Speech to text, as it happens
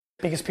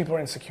Because people are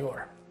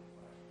insecure.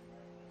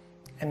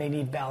 And they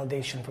need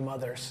validation from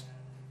others.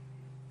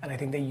 And I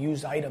think they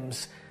use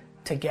items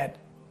to get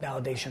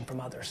validation from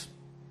others.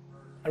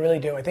 I really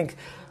do. I think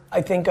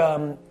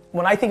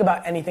when I think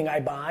about anything I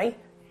buy,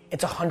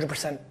 it's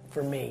 100%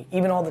 for me.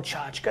 Even all the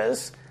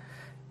tchotchkes,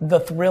 the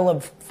thrill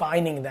of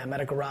finding them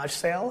at a garage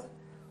sale,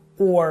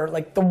 or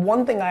like the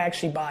one thing I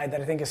actually buy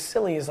that I think is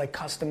silly is like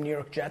custom New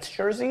York Jets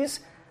jerseys,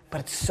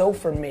 but it's so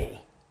for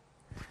me.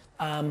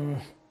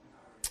 And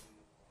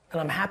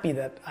I'm happy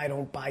that I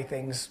don't buy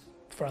things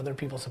for other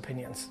people's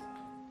opinions,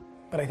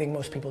 but I think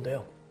most people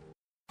do.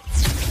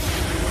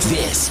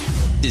 This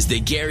is the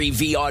Gary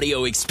V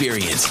audio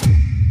experience.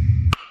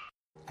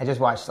 I just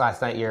watched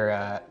last night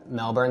your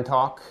Melbourne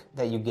talk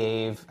that you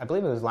gave. I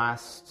believe it was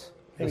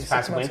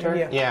past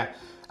winter. Yeah.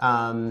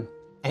 And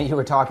you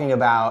were talking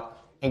about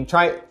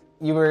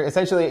you were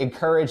essentially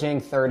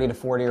encouraging 30 to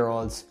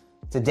 40-year-olds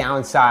to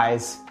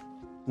downsize,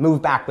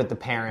 move back with the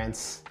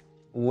parents.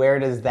 Where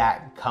does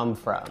that come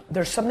from?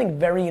 There's something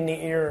very in the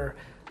air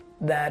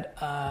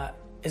that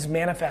is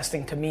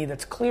manifesting to me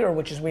that's clear,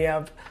 which is we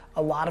have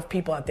a lot of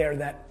people out there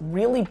that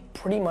really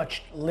pretty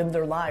much live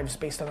their lives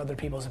based on other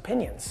people's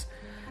opinions.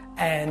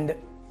 And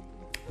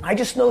I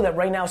just know that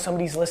right now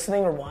somebody's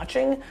listening or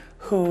watching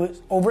who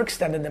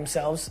overextended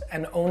themselves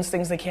and owns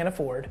things they can't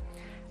afford,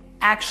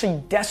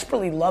 actually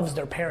desperately loves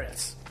their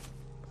parents.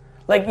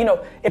 Like, you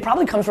know, it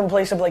probably comes from a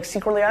place of like,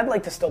 secretly, I'd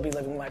like to still be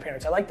living with my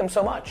parents. I like them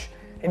so much.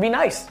 It'd be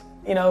nice.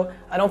 You know,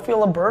 I don't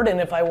feel a burden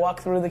if I walk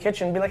through the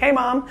kitchen and be like, hey,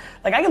 Mom.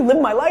 Like, I can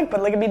live my life,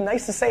 but like, it'd be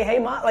nice to say, hey,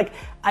 Mom. Like,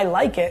 I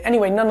like it.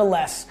 Anyway,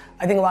 nonetheless,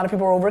 I think a lot of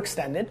people are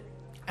overextended,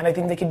 and I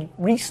think they could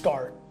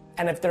restart.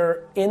 And if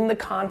they're in the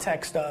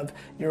context of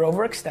you're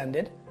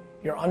overextended,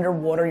 you're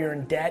underwater, you're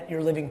in debt,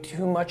 you're living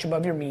too much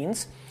above your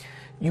means,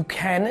 you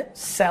can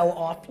sell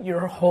off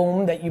your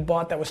home that you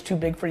bought that was too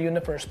big for you in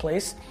the first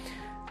place,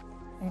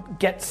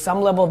 get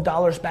some level of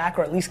dollars back,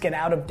 or at least get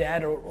out of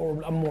debt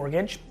or a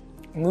mortgage,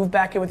 move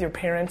back in with your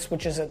parents,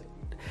 which is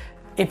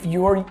if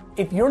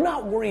you're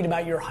not worried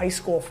about your high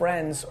school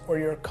friends or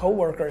your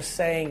coworkers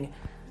saying,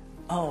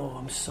 oh,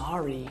 I'm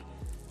sorry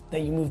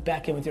that you moved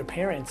back in with your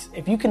parents,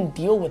 if you can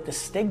deal with the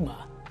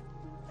stigma,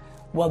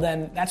 well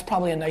then that's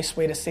probably a nice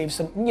way to save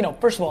some, you know,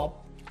 first of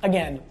all,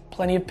 again,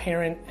 plenty of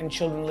parent and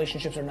children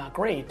relationships are not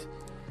great,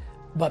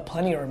 but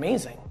plenty are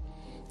amazing.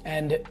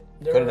 And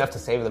good enough to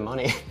save the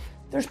money.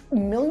 There's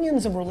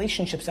millions of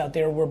relationships out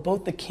there where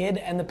both the kid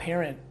and the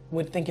parent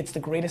would think it's the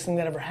greatest thing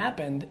that ever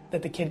happened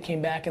that the kid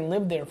came back and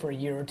lived there for a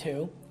year or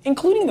two,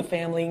 including the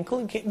family,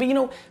 but you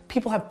know,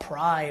 people have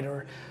pride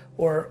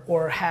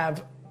or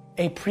have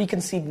a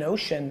preconceived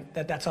notion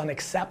that that's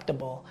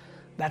unacceptable.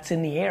 That's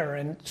in the air.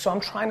 And so I'm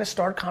trying to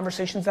start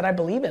conversations that I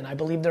believe in. I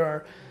believe there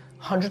are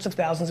hundreds of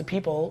thousands of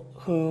people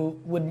who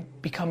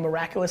would become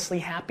miraculously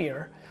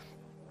happier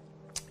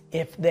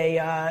if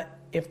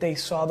they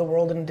saw the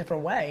world in a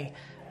different way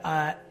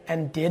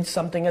and did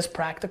something as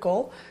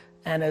practical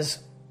and as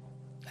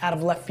out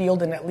of left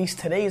field in at least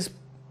today's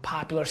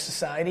popular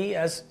society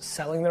as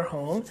selling their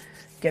home,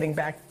 getting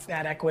back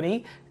that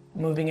equity,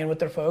 moving in with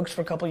their folks for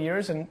a couple of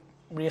years and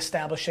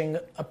reestablishing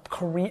a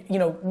career. You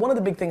know, one of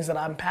the big things that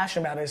I'm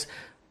passionate about is,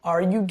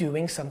 are you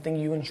doing something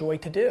you enjoy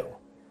to do?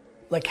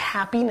 Like,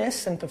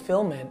 happiness and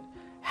fulfillment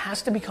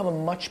has to become a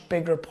much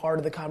bigger part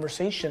of the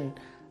conversation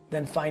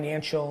than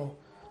financial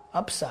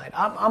upside.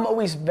 I'm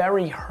always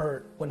very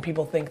hurt when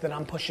people think that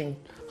I'm pushing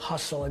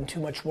hustle and too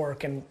much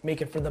work and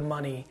make it for the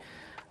money.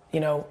 You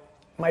know,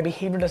 my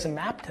behavior doesn't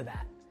map to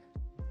that.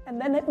 And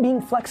then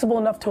being flexible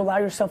enough to allow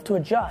yourself to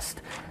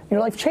adjust. Your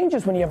life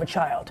changes when you have a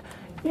child.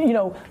 You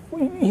know,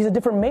 he's a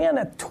different man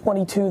at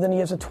 22 than he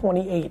is at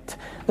 28.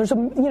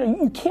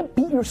 You can't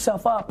beat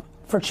yourself up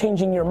for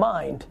changing your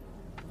mind.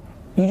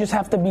 You just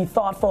have to be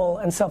thoughtful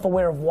and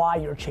self-aware of why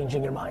you're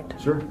changing your mind.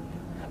 Sure.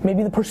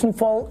 Maybe the person you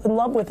fall in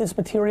love with is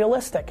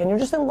materialistic and you're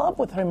just in love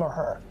with him or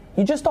her.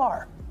 You just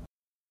are.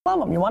 You love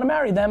them, you want to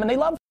marry them and they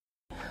love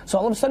you. So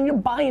all of a sudden you're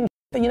buying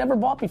that you never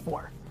bought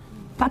before.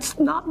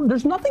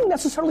 There's nothing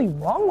necessarily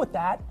wrong with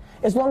that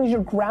as long as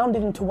you're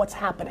grounded into what's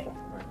happening,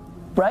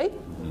 right?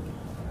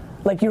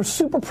 Like, you're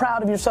super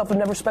proud of yourself of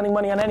never spending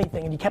money on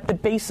anything and you kept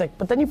it basic,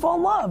 but then you fall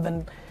in love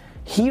and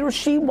he or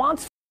she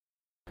wants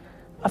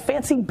a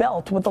fancy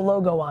belt with the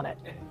logo on it.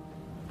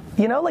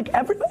 You know, like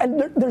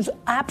there's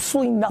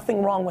absolutely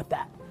nothing wrong with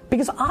that.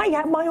 Because I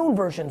have my own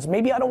versions.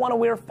 Maybe I don't want to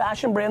wear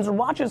fashion brands or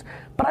watches,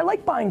 but I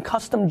like buying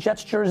custom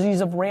Jets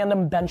jerseys of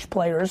random bench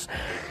players.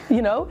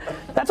 You know,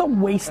 that's a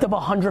waste of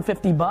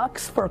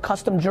 $150 for a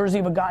custom jersey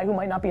of a guy who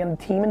might not be on the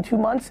team in 2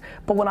 months.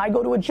 But when I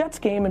go to a Jets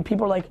game and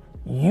people are like,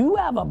 you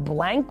have a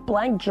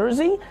blank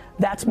jersey?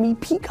 That's me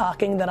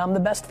peacocking that I'm the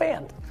best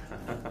fan.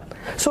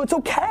 So it's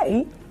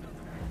okay,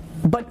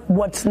 but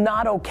what's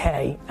not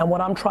okay, and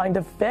what I'm trying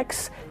to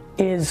fix,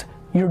 is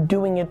you're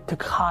doing it to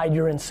hide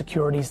your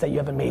insecurities that you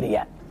haven't made it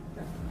yet.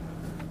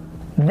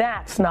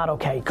 That's not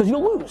okay, because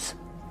you'll lose.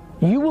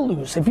 You will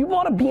lose. If you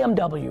bought a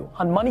BMW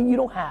on money you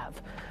don't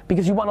have,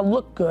 because you want to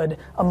look good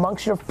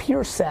amongst your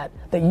peer set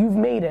that you've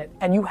made it,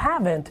 and you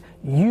haven't,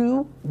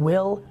 you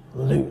will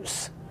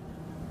lose.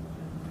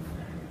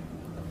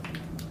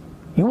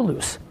 you will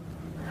lose.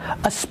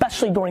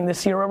 Especially during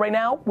this era right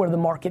now where the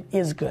market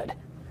is good.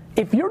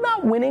 If you're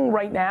not winning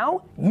right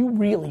now, you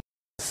really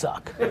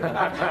suck. It's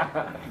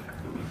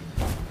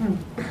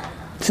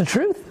the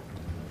truth.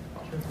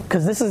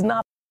 Because this is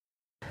not,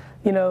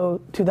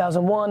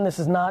 2001, this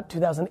is not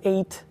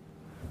 2008.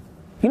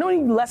 You know how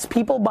many less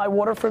people buy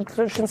water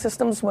filtration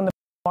systems when the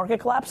market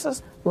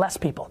collapses? Less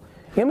people.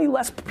 You know how many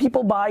less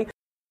people buy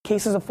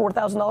cases of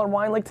 $4,000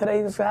 wine like today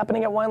is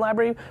happening at Wine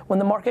Library when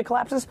the market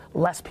collapses?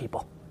 Less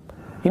people.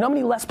 You know how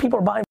many less people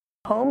are buying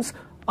homes?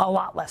 A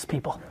lot less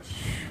people.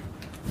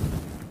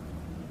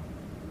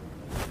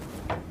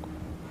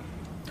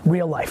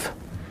 Real life.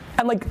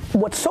 And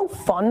what's so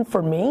fun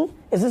for me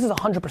is this is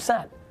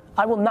 100%.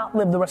 I will not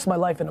live the rest of my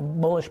life in a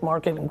bullish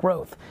market and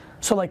growth.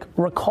 So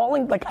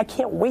recalling, I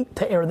can't wait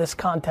to air this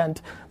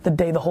content the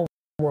day the whole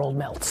world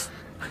melts.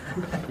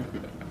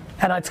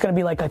 And it's going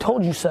to be I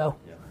told you so.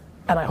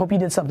 And I hope you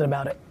did something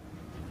about it.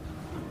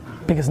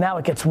 Because now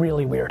it gets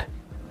really weird.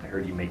 I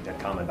heard you make that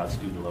comment about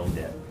student loan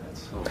debt.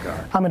 That's so dark.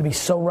 I'm going to be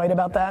so right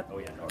about that. Oh,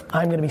 yeah, no, right.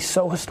 I'm going to be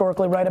so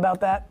historically right about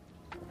that.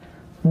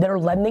 They're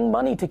lending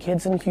money to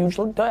kids in huge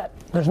debt.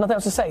 There's nothing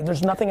else to say.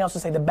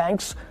 The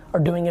banks are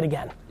doing it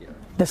again. Yeah.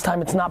 This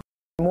time it's not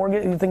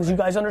mortgage, things you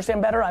guys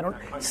understand better. I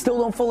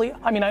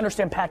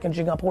understand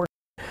packaging up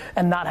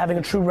and not having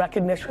a true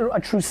recognition, a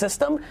true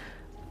system.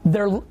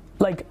 They're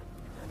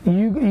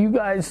you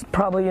guys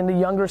probably in the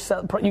younger,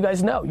 you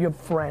guys know, you have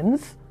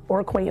friends or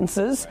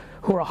acquaintances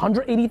who are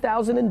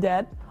 $180,000 in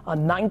debt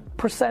on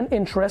 9%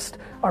 interest,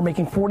 are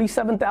making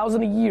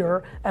 $47,000 a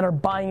year and are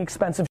buying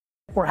expensive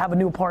or have a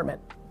new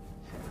apartment.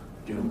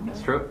 Dude,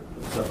 that's true.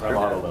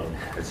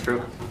 It's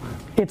true.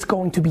 It's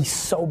going to be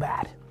so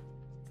bad.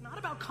 It's not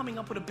about coming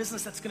up with a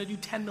business that's going to do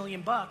 10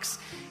 million bucks.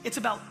 It's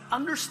about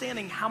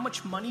understanding how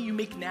much money you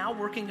make now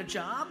working a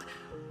job,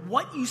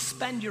 what you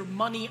spend your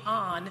money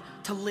on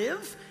to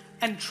live,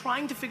 and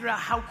trying to figure out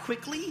how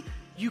quickly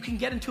you can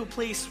get into a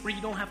place where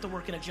you don't have to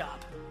work in a job.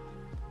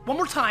 One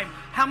more time,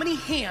 how many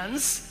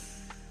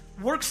hands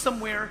work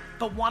somewhere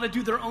but want to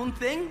do their own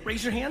thing?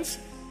 Raise your hands.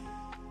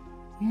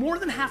 More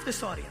than half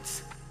this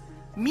audience.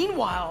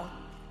 Meanwhile,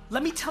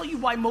 let me tell you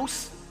why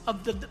most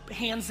of the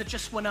hands that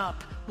just went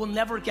up will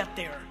never get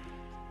there.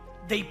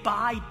 They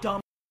buy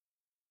dumb.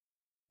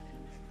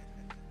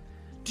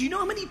 Do you know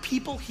how many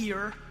people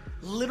here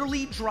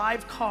literally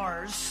drive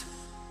cars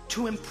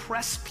to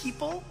impress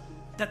people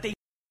that they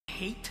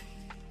hate?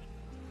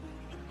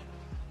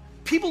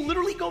 People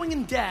literally going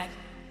in debt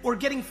or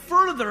getting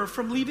further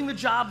from leaving the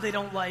job they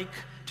don't like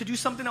to do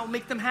something that will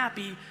make them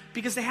happy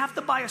because they have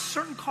to buy a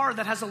certain car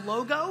that has a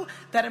logo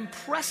that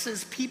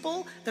impresses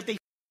people that they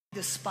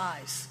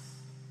despise.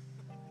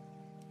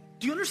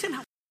 Do you understand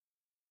how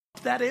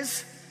that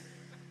is?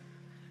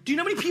 Do you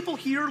know how many people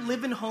here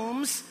live in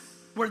homes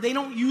where they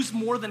don't use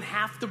more than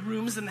half the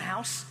rooms in the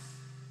house?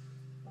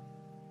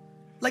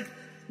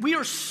 We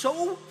are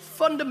so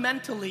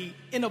fundamentally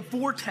in a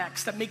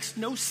vortex that makes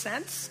no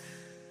sense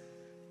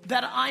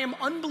that I am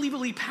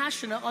unbelievably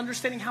passionate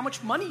understanding how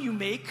much money you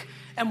make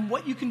and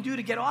what you can do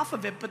to get off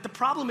of it. But the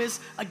problem is,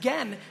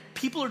 again,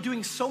 people are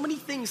doing so many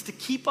things to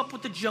keep up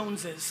with the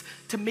Joneses,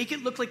 to make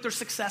it look like they're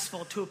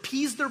successful, to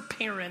appease their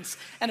parents,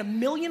 and a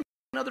million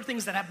other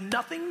things that have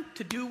nothing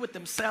to do with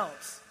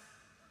themselves.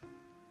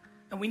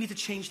 And we need to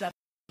change that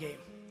game.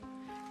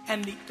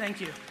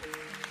 Thank you.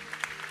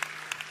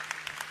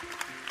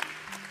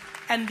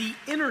 And the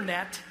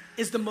internet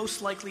is the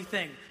most likely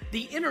thing.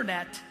 The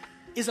internet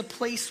is a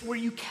place where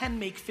you can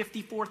make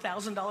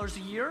 $54,000 a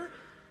year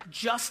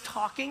just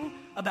talking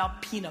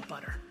about peanut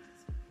butter.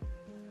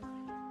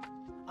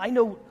 I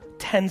know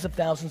tens of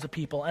thousands of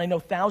people, and I know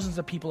thousands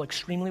of people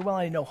extremely well,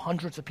 and I know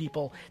hundreds of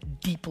people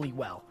deeply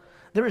well.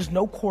 There is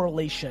no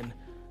correlation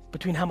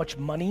between how much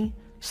money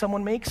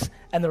someone makes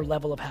and their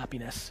level of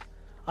happiness.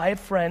 I have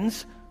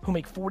friends who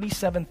make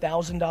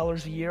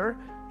 $47,000 a year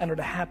and are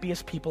the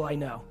happiest people I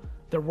know.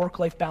 Their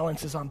work-life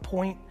balance is on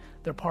point.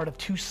 They're part of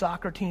 2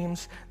 soccer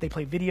teams. They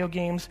play video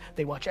games.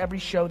 They watch every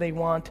show they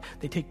want.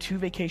 They take 2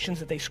 vacations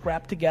that they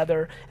scrap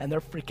together, and they're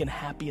freaking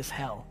happy as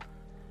hell.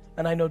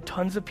 And I know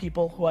tons of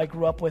people who I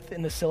grew up with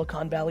in the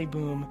Silicon Valley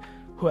boom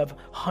who have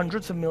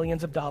hundreds of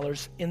millions of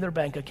dollars in their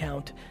bank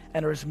account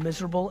and are as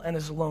miserable and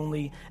as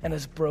lonely and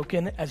as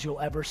broken as you'll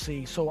ever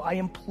see. So I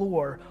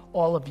implore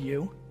all of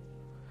you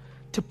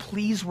to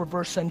please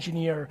reverse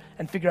engineer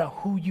and figure out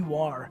who you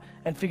are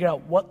and figure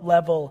out what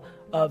level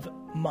of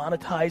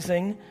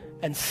monetizing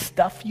and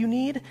stuff you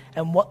need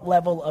and what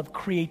level of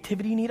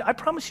creativity you need. I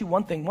promise you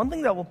one thing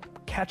that will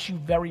catch you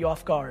very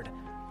off guard.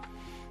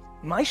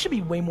 I should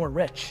be way more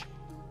rich.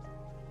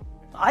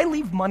 I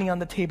leave money on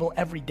the table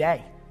every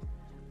day.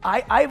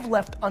 I've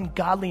left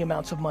ungodly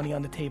amounts of money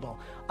on the table.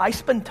 I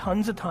spend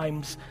tons of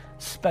times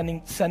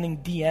sending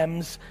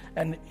DMs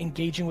and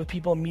engaging with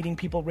people, meeting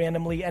people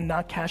randomly and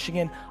not cashing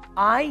in.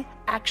 I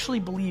actually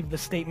believe the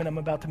statement I'm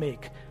about to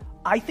make.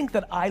 I think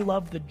that I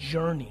love the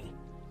journey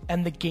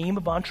and the game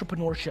of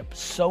entrepreneurship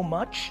so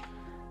much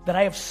that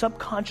I have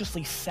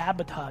subconsciously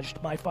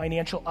sabotaged my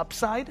financial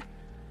upside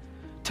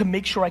to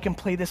make sure I can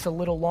play this a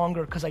little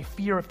longer because I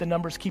fear if the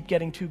numbers keep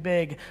getting too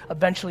big,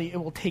 eventually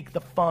it will take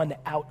the fun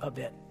out of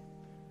it.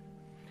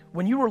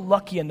 When you are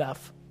lucky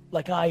enough,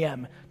 like I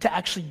am, to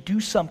actually do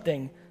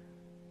something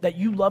that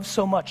you love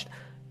so much,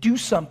 do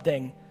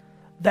something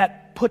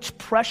that puts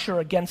pressure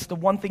against the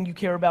one thing you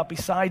care about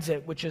besides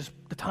it, which is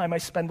the time I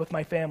spend with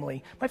my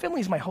family. My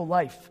family is my whole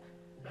life.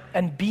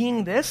 And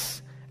being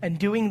this and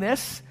doing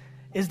this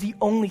is the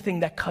only thing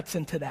that cuts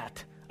into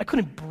that. I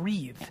couldn't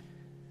breathe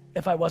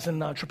if I wasn't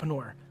an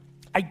entrepreneur.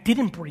 I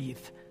didn't breathe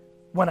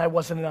when I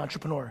wasn't an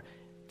entrepreneur.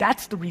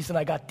 That's the reason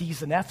I got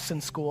D's and F's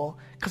in school,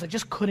 because I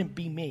just couldn't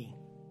be me.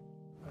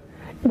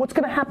 What's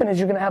gonna happen is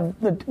you're gonna have,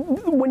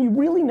 when you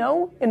really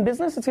know in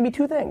business, it's gonna be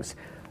two things.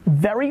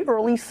 Very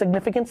early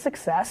significant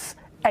success,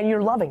 and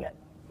you're loving it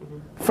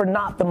for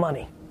not the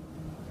money.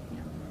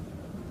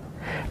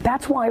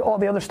 That's why all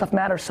the other stuff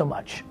matters so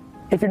much.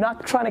 If you're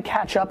not trying to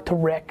catch up to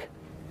Rick,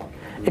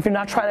 if you're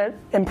not trying to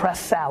impress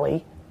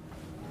Sally,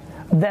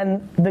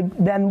 then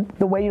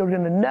the way you're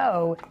gonna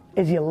know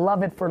is you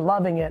love it for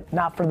loving it,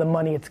 not for the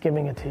money it's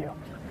giving it to you.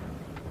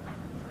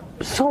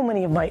 So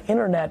many of my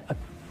internet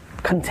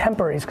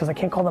contemporaries, because I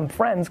can't call them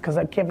friends, because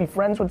I can't be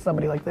friends with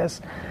somebody like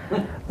this,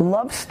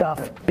 love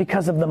stuff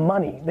because of the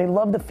money. They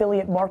loved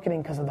affiliate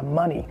marketing because of the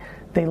money.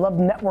 They love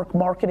network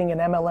marketing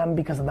and MLM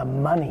because of the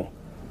money.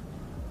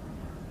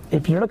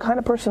 If you're the kind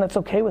of person that's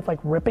okay with like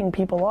ripping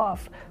people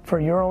off for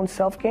your own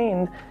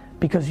self-gain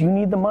because you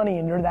need the money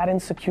and you're that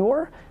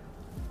insecure,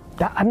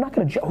 I'm not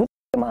gonna who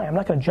am I? I'm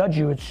not gonna judge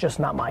you. It's just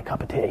not my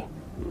cup of tea.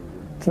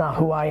 It's not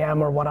who I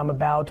am or what I'm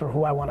about or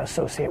who I want to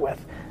associate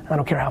with. I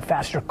don't care how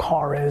fast your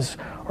car is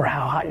or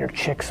how hot your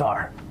chicks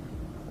are.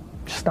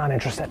 Just not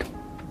interested.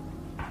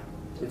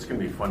 It's gonna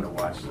be fun to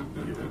watch.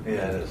 Yeah,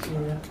 it is.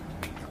 Yeah.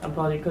 I'm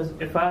probably, because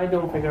if I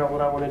don't figure out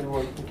what I want to do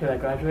until I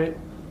graduate,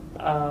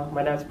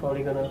 my dad's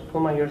probably gonna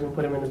pull my ears and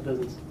put him in his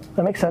business.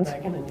 That makes sense.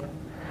 Back in India.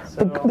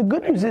 So the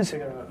good news is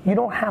you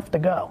don't have to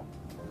go.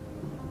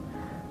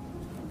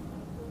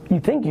 You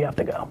think you have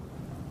to go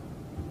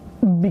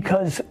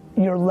because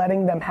you're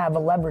letting them have a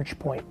leverage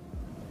point.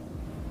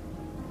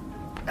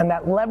 And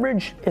that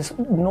leverage is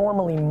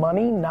normally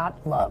money, not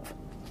love.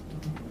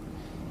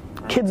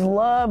 Kids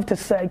love to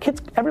say,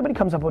 everybody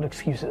comes up with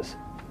excuses.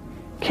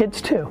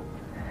 Kids too.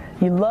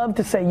 You love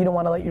to say you don't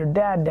want to let your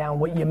dad down.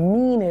 What you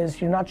mean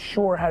is you're not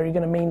sure how you're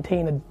going to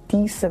maintain a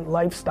decent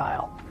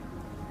lifestyle.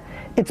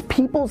 It's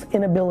people's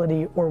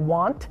inability or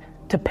want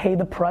to pay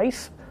the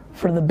price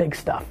for the big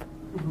stuff.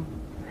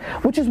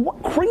 Which is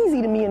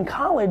crazy to me in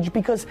college,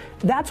 because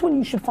that's when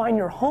you should find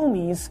your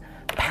homies.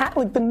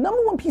 Like the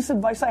number one piece of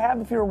advice I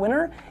have if you're a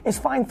winner is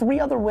find 3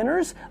 other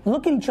winners,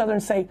 look at each other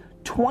and say,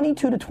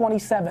 22 to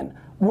 27,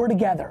 we're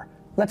together,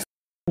 let's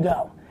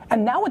go.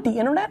 And now with the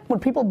internet, when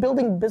people are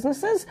building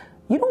businesses,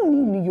 you don't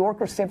need New York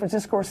or San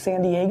Francisco or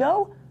San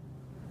Diego.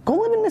 Go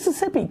live in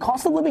Mississippi,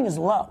 cost of living is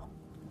low.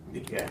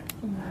 Yeah.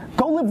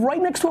 Go live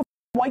right next to a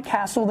White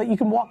Castle that you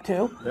can walk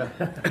to.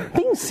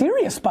 Being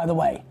serious, by the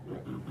way.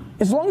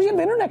 As long as you have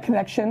internet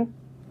connection,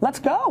 let's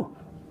go.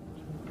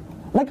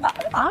 Like,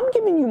 I'm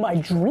giving you my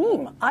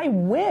dream. I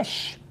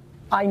wish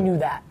I knew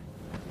that.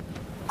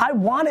 I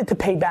wanted to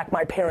pay back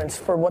my parents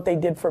for what they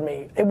did for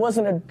me. It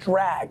wasn't a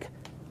drag.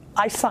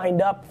 I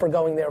signed up for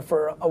going there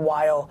for a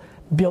while,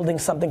 building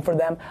something for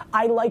them.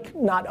 I like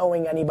not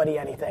owing anybody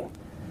anything.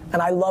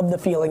 And I love the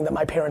feeling that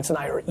my parents and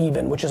I are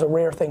even, which is a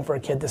rare thing for a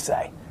kid to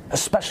say,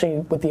 especially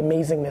with the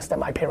amazingness that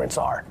my parents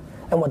are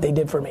and what they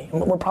did for me.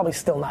 And we're probably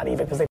still not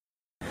even because they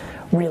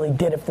really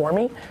did it for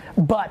me,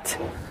 but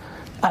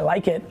I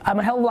like it. I'm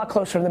a hell of a lot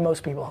closer than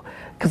most people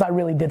because I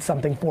really did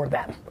something for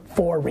them,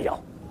 for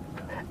real.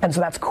 And so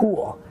that's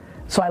cool.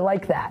 So I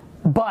like that.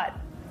 But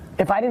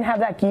if I didn't have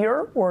that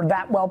gear or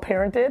that well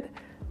parented,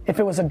 if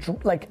it was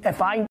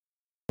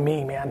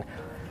me, man,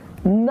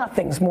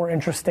 nothing's more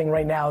interesting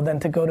right now than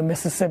to go to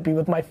Mississippi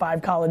with my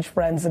 5 college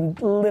friends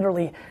and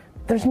literally,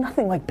 there's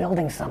nothing like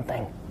building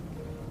something.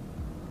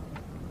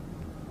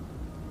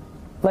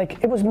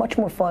 Like, it was much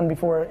more fun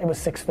before it was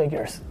 6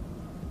 figures.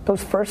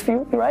 Those first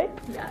few, right?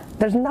 Yeah.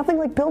 There's nothing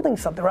like building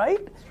something, right?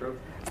 It's true.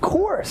 Of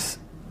course.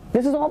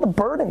 This is all the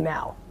burden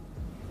now.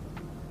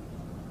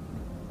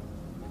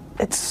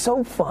 It's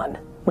so fun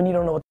when you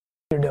don't know what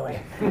you're doing.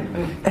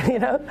 You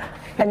know?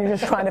 And you're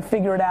just trying to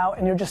figure it out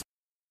and you're just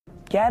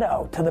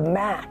ghetto to the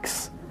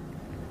max.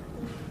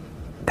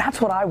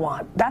 That's what I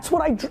want. That's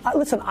what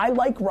listen, I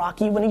like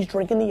Rocky when he's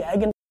drinking the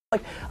egg and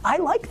like, I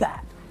like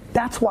that.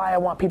 That's why I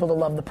want people to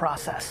love the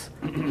process.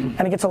 And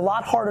it gets a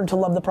lot harder to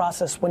love the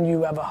process when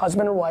you have a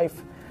husband or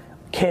wife,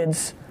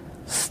 kids,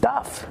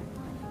 stuff.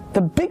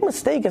 The big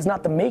mistake is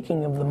not the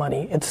making of the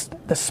money, it's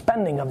the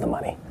spending of the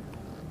money.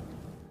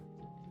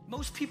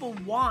 Most people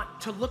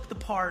want to look the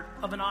part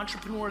of an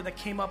entrepreneur that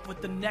came up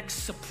with the next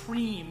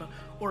Supreme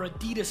or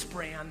Adidas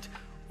brand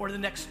or the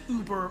next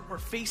Uber or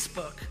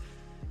Facebook,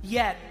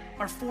 yet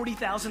are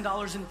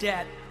 $40,000 in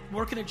debt,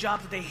 working a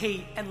job that they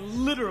hate, and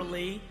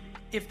literally,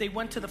 if they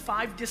went to the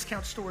 5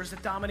 discount stores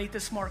that dominate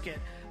this market,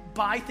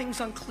 buy things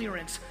on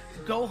clearance,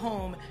 go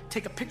home,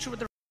 take a picture with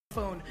their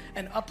phone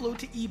and upload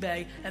to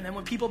eBay, and then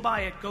when people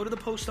buy it, go to the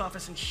post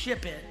office and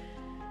ship it,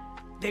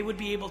 they would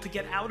be able to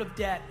get out of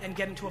debt and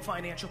get into a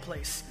financial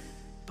place.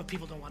 But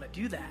people don't want to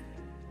do that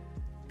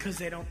because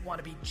they don't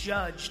want to be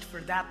judged for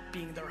that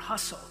being their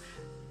hustle.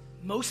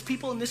 Most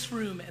people in this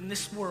room and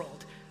this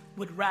world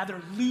would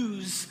rather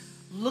lose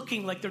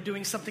looking like they're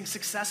doing something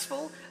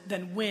successful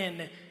than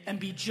win and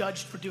be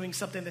judged for doing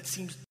something that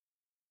seems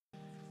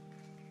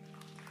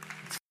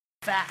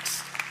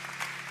facts.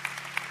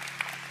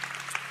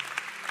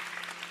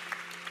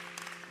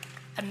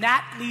 And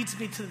that leads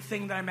me to the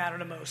thing that I matter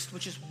the most,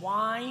 which is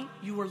why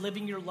you are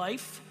living your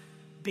life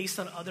based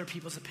on other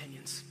people's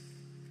opinions.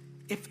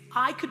 If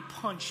I could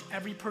punch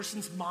every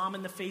person's mom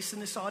in the face in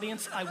this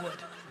audience, I would.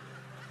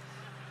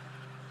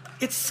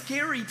 It's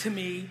scary to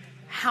me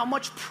how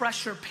much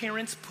pressure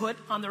parents put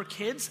on their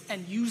kids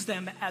and use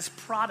them as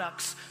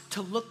products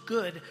to look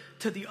good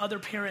to the other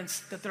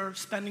parents that they're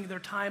spending their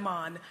time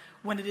on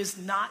when it is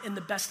not in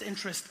the best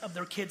interest of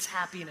their kids'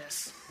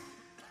 happiness.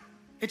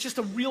 It's just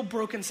a real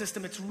broken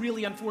system. It's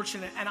really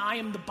unfortunate. And I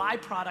am the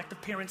byproduct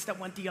of parents that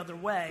went the other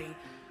way,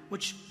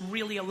 which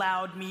really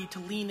allowed me to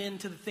lean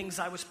into the things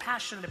I was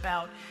passionate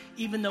about,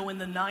 even though in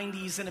the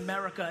 90s in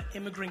America,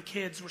 immigrant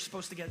kids were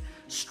supposed to get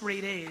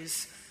straight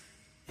A's.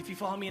 If you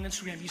follow me on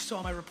Instagram, you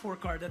saw my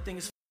report card. That thing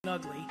is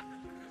ugly.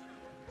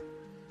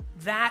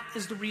 That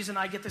is the reason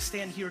I get to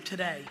stand here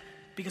today,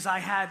 because I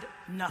had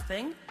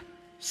nothing,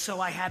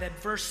 so I had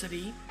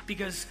adversity,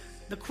 because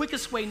the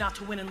quickest way not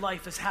to win in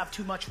life is have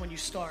too much when you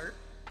start.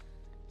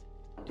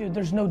 Dude,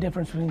 there's no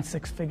difference between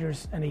 6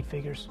 figures and 8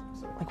 figures.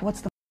 Like,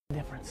 what's the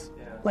difference?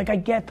 Yeah. Like,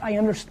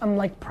 I'm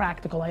like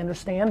practical, I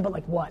understand, but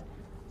like what?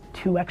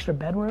 2 extra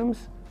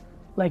bedrooms?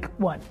 Like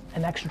what?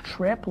 An extra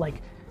trip? Like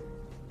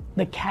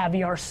the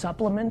caviar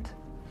supplement?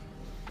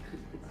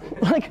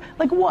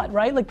 like what,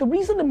 right? Like the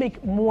reason to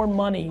make more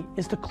money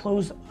is to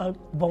close a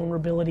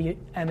vulnerability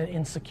and an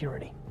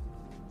insecurity.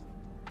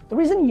 The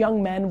reason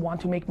young men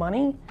want to make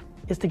money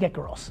is to get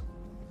girls.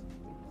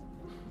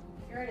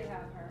 You already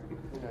have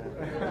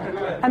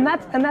her. And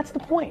that's the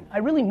point. I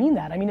really mean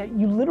that. I mean,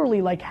 you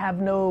literally like have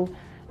no,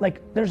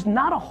 like there's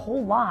not a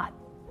whole lot,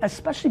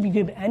 especially if you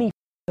give any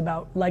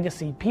about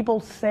legacy. People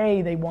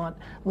say they want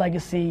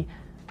legacy,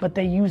 but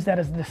they use that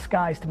as a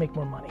disguise to make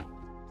more money.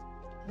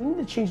 We need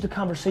to change the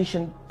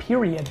conversation,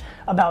 period,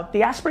 about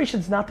the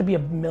aspiration's not to be a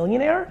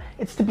millionaire,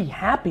 it's to be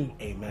happy.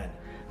 Amen.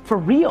 For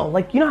real,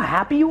 like you know how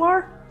happy you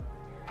are?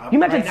 You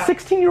imagine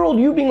 16-year-old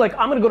you being like,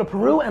 I'm gonna go to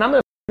Peru and I'm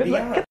gonna,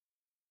 yeah.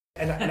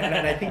 And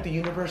I think the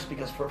universe,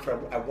 because for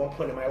at one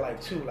point in my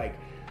life too, like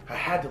I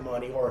had the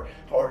money or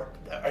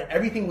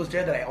everything was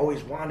there that I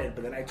always wanted,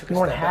 but then I took a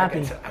step back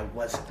and said I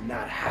was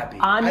not happy.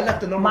 I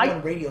left the number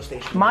 1 radio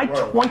station. My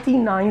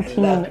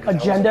 2019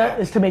 agenda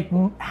is to make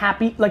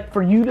happy, like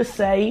for you to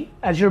say,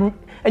 and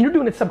you're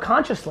doing it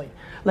subconsciously,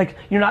 like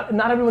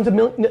not everyone's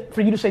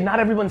for you to say not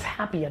everyone's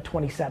happy at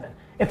 27.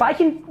 If I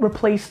can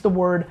replace the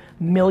word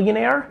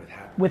millionaire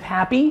with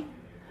happy,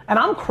 and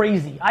I'm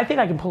crazy, I think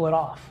I can pull it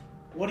off.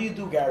 What do you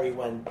do, Gary,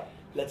 when,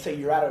 let's say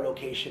you're at a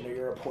location or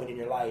you're at a point in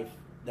your life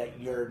that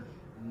you're,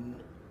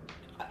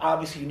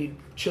 obviously you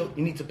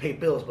need to pay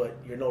bills, but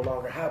you're no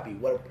longer happy.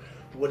 What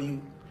do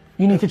you?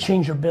 You need to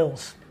change your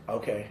bills.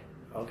 Okay.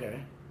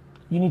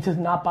 You need to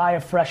not buy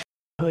a fresh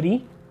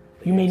hoodie.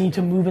 You may need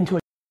to move into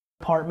an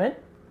apartment.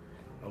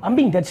 Okay. I'm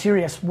being dead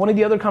serious. One of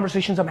the other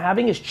conversations I'm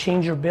having is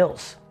change your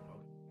bills.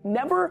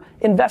 Never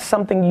invest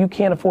something you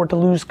can't afford to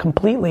lose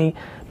completely,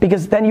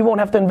 because then you won't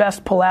have to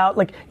invest, pull out,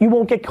 like you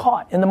won't get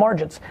caught in the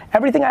margins.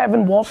 Everything I have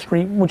in Wall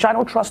Street, which I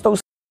don't trust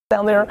those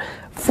down there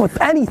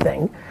with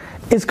anything,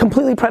 is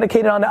completely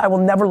predicated on I will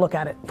never look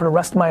at it for the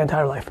rest of my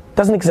entire life.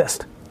 Doesn't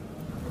exist.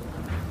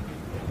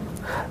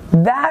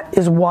 That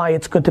is why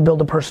it's good to build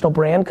a personal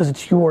brand, because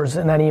it's yours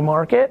in any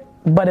market,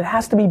 but it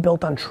has to be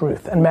built on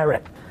truth and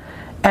merit.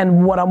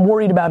 And what I'm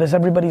worried about is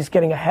everybody's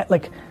getting ahead,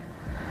 like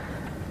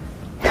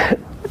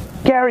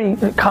Gary,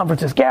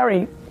 conferences,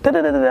 Gary, I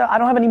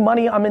don't have any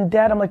money, I'm in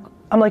debt. I'm like,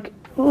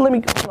 let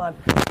me, hold on.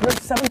 There's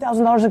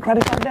 $7,000 in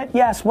credit card debt?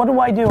 Yes, what do?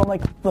 I'm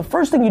like, the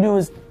first thing you do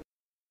is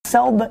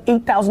sell the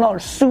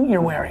 $8,000 suit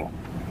you're wearing.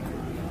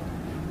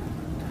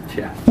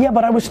 Yeah,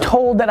 but I was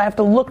told that I have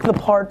to look the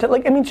part to,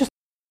 like, I mean, just.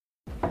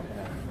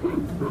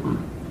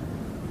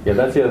 Yeah,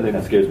 that's the other thing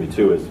that scares me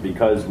too, is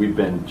because we've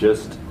been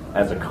just,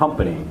 as a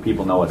company,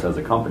 people know us as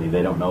a company,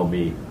 they don't know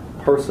me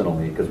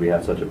personally because we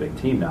have such a big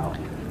team now.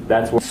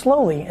 That's what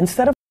slowly,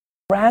 instead of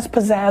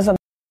pizzazz on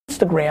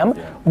Instagram,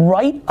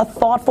 write a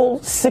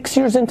thoughtful 6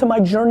 years into my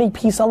journey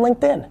piece on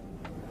LinkedIn.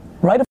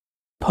 Write a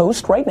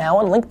post right now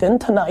on LinkedIn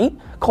tonight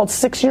called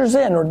 6 years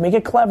in, or make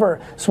it clever,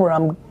 so where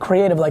I'm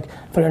creative, like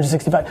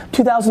 365,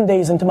 2,000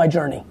 days into my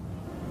journey.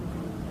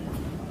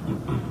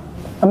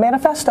 A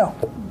manifesto,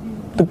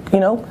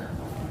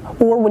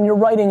 or when you're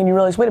writing and you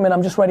realize, wait a minute,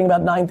 I'm just writing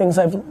about 9 things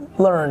I've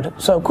learned.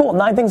 So cool,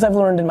 9 things I've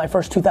learned in my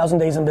first 2,000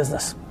 days in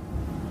business.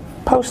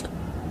 Post.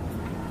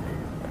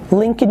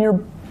 Link in your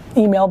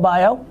email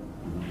bio,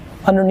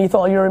 underneath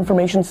all your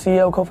information,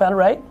 CEO, co-founder,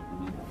 right?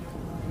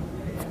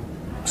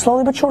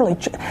 Slowly but surely.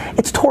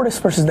 It's tortoise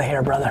versus the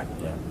hare, brother.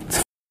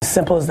 It's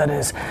simple as that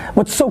is.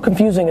 What's so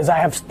confusing is I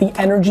have the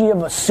energy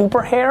of a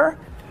super hare,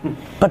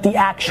 but the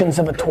actions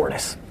of a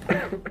tortoise.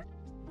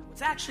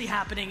 What's actually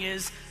happening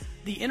is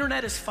the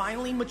internet is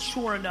finally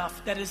mature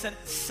enough that is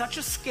at such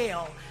a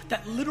scale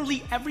that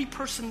literally every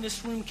person in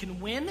this room can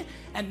win,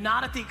 and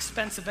not at the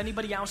expense of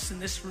anybody else in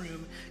this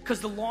room,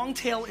 because the long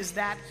tail is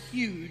that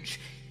huge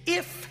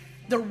if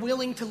they're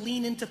willing to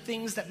lean into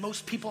things that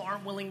most people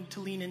aren't willing to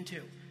lean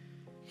into.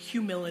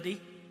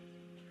 Humility,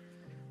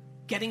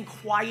 getting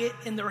quiet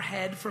in their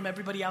head from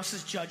everybody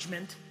else's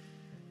judgment,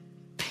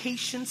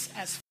 patience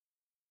as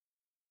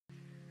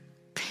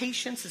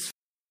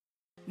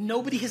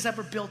nobody has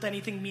ever built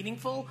anything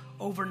meaningful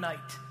overnight.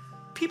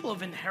 People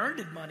have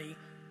inherited money.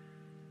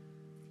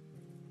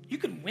 You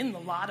can win the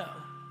lotto.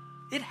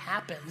 It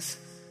happens,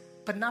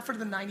 but not for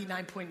the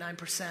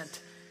 99.9%.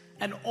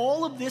 And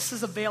all of this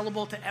is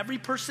available to every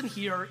person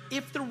here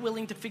if they're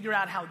willing to figure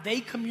out how they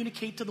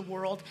communicate to the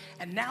world.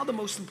 And now the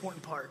most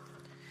important part.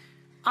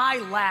 I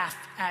laugh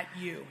at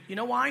you. You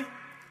know why?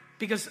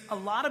 Because a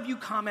lot of you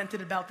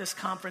commented about this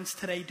conference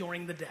today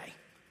during the day.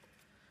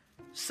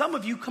 Some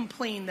of you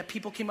complained that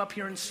people came up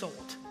here and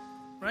sold,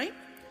 right?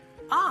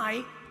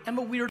 I am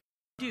a weird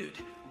dude.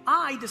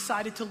 I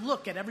decided to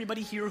look at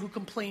everybody here who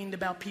complained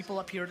about people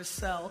up here to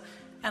sell,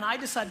 and I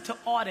decided to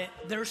audit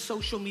their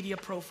social media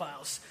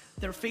profiles,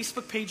 their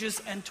Facebook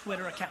pages and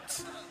Twitter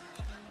accounts.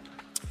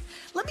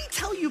 Let me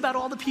tell you about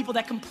all the people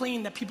that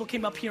complained that people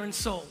came up here and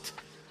sold.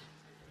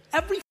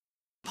 Every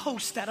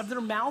post out of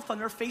their mouth on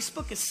their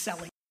Facebook is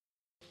selling.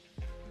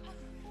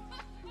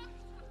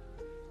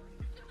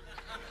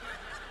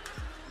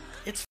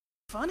 It's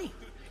funny.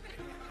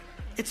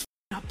 It's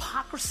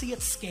hypocrisy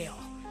at scale.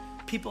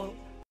 People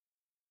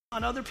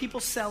on other people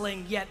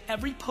selling, yet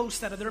every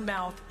post out of their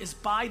mouth is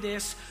buy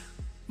this.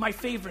 My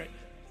favorite,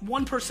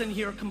 one person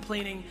here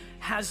complaining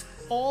has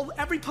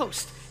every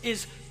post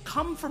is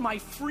come for my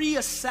free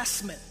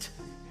assessment,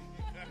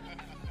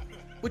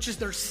 which is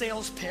their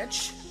sales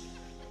pitch.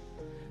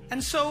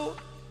 And so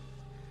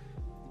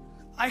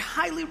I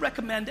highly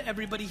recommend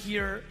everybody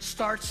here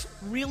starts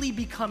really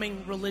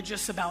becoming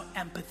religious about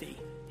empathy.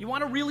 You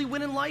want to really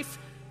win in life?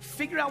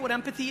 Figure out what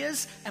empathy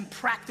is and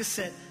practice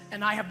it.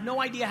 And I have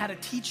no idea how to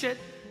teach it,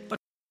 but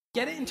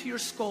get it into your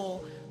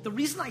skull. The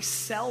reason I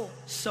sell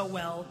so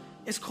well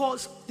is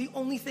because the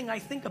only thing I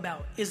think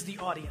about is the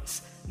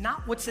audience.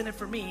 Not what's in it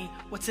for me,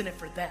 what's in it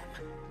for them.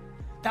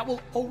 That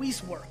will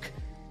always work.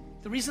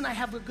 The reason I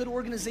have a good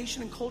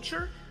organization and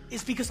culture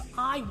is because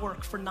I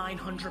work for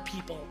 900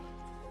 people,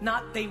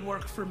 not they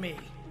work for me.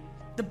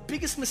 The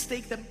biggest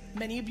mistake that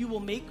many of you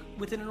will make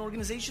within an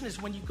organization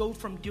is when you go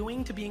from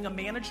doing to being a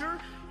manager,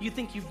 you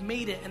think you've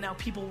made it and now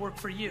people work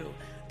for you.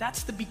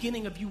 That's the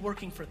beginning of you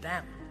working for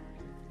them.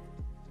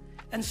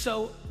 And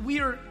so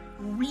we are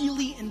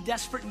really in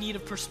desperate need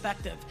of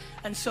perspective.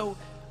 And so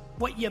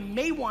what you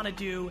may want to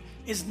do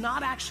is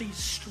not actually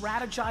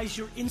strategize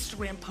your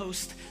Instagram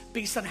post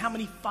based on how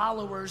many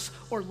followers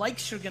or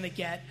likes you're going to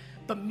get,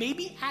 but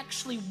maybe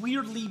actually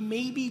weirdly,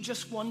 maybe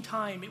just one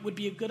time, it would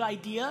be a good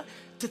idea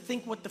to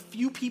think what the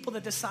few people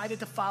that decided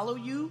to follow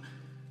you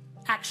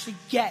actually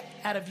get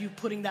out of you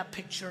putting that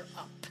picture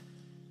up.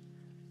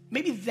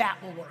 Maybe that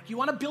will work. You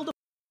want to build an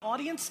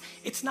audience?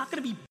 It's not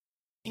going to be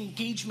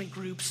engagement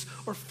groups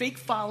or fake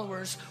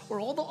followers or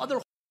all the other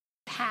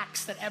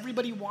hacks that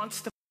everybody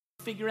wants to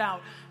figure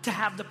out to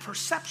have the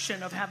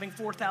perception of having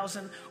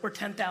 4,000 or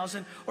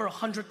 10,000 or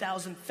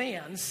 100,000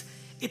 fans.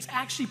 It's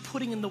actually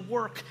putting in the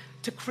work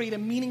to create a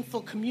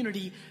meaningful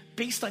community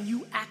based on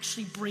you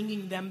actually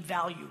bringing them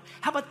value.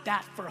 How about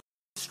that for a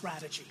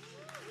strategy?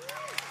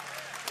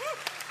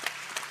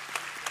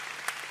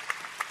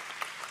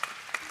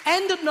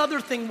 And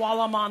another thing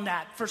while I'm on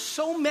that, for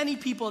so many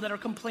people that are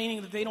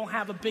complaining that they don't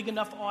have a big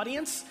enough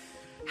audience,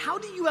 how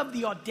do you have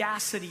the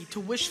audacity to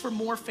wish for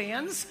more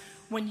fans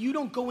when you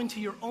don't go into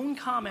your own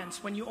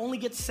comments, when you only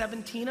get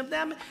 17 of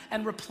them,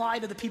 and reply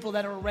to the people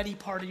that are already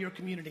part of your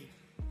community?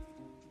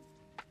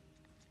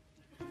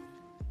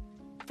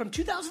 From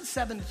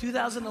 2007 to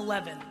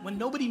 2011, when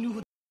nobody knew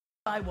who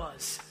I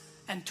was,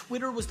 and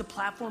Twitter was the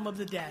platform of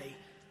the day,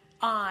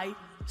 I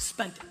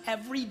spent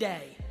every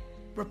day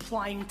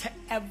replying to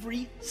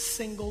every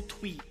single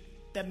tweet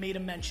that made a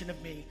mention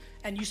of me,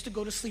 and used to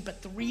go to sleep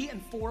at 3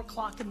 and 4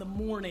 o'clock in the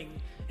morning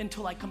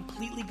until I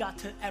completely got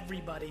to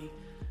everybody.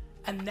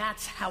 And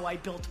that's how I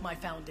built my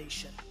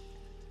foundation.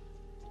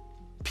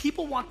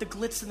 People want the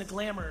glitz and the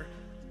glamour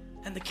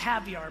and the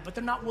caviar, but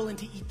they're not willing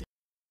to eat the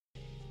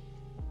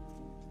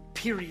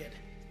period.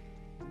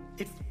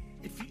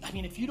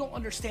 If you don't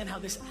understand how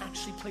this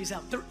actually plays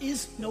out, there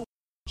is no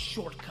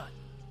shortcut.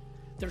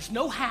 There's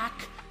no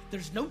hack,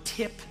 there's no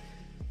tip,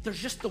 there's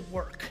just the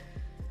work.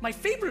 My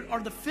favorite are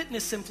the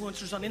fitness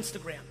influencers on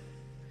Instagram.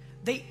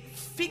 They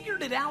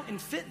figured it out in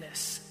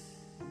fitness.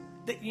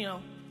 They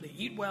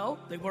eat well,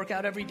 they work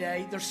out every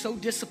day, they're so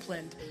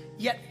disciplined,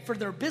 yet for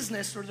their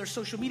business or their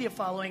social media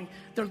following,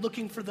 they're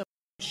looking for the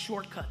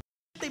shortcut.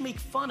 They make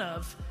fun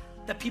of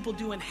that people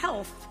do in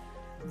health,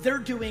 they're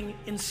doing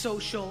in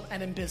social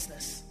and in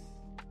business.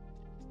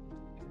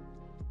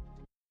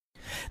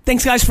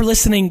 Thanks, guys, for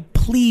listening.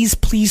 Please,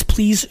 please,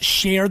 please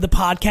share the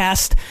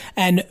podcast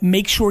and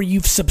make sure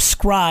you've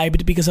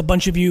subscribed, because a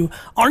bunch of you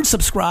aren't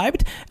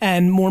subscribed.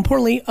 And more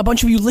importantly, a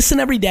bunch of you listen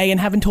every day and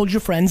haven't told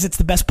your friends it's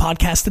the best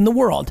podcast in the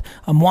world.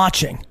 I'm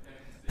watching.